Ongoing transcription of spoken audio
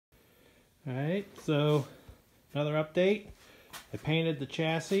Alright, so another update. I painted the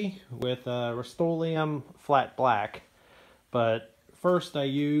chassis with Rust-Oleum flat black, but first I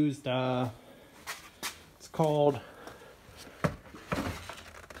used it's called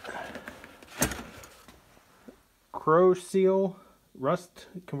Corroseal Rust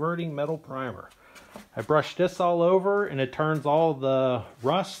Converting Metal Primer. I brushed this all over and it turns all the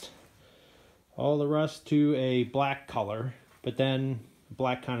rust to a black color, but then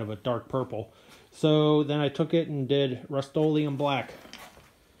black kind of a dark purple. So then I took it and did Rust-Oleum black,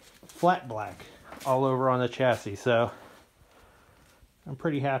 flat black, all over on the chassis. So I'm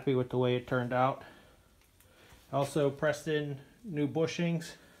pretty happy with the way it turned out. Also pressed in new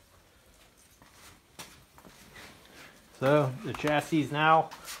bushings. So the chassis is now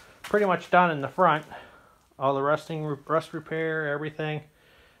pretty much done in the front. All the rust repair, everything,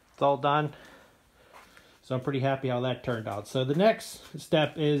 it's all done. So I'm pretty happy how that turned out. So the next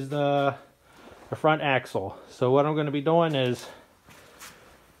step is the front axle. So what I'm going to be doing is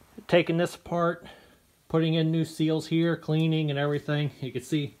taking this apart, putting in new seals here, cleaning and everything. You can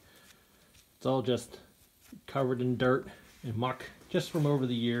see it's all just covered in dirt and muck just from over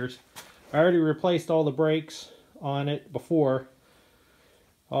the years. I already replaced all the brakes on it before.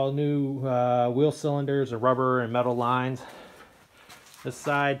 All new wheel cylinders, and rubber and metal lines. This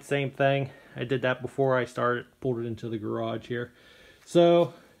side, same thing. I did that before I pulled it into the garage here.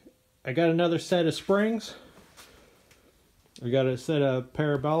 So I got another set of springs. I got a set of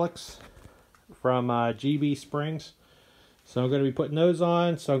Parabolics from GB Springs. So I'm going to be putting those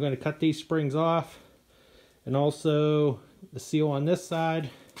on. So I'm going to cut these springs off. And also the seal on this side,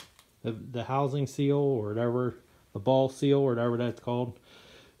 the housing seal or whatever, the ball seal or whatever that's called.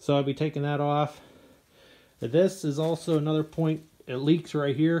 So I'll be taking that off. This is also another point, it leaks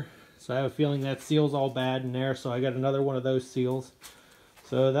right here. So I have a feeling that seal's all bad in there. So I got another one of those seals.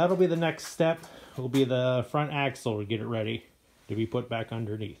 So that'll be the next step. Will be the front axle to get it ready to be put back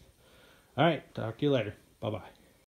underneath. All right, talk to you later. Bye-bye.